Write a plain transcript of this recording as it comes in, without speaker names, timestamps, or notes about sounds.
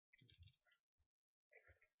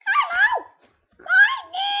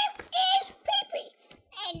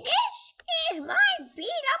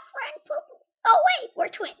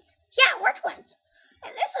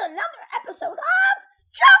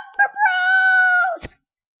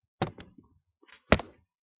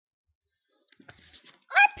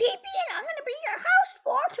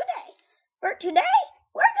today,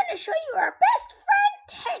 we're going to show you our best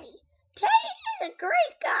friend, Teddy. Teddy is a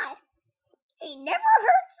great guy. He never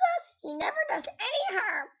hurts us. He never does any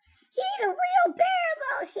harm. He's a real bear,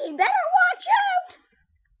 though, so you better watch out.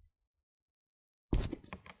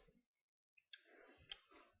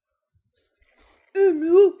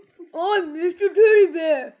 Hello, I'm Mr. Teddy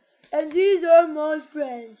Bear, and these are my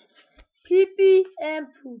friends, Pee-Pee and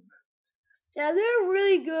Poop. Now they're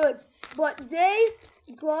really good, but they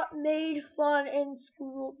got made fun in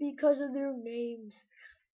school because of their names.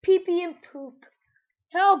 Pee-Pee and Poop.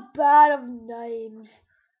 How bad of names.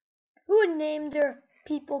 Who would name their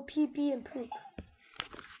people Pee-Pee and Poop?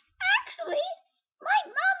 Actually, my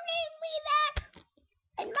mom named me that,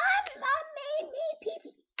 and my mom made me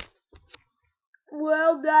Pee-Pee.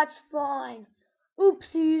 Well, that's fine.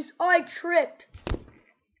 Oopsies, I tripped.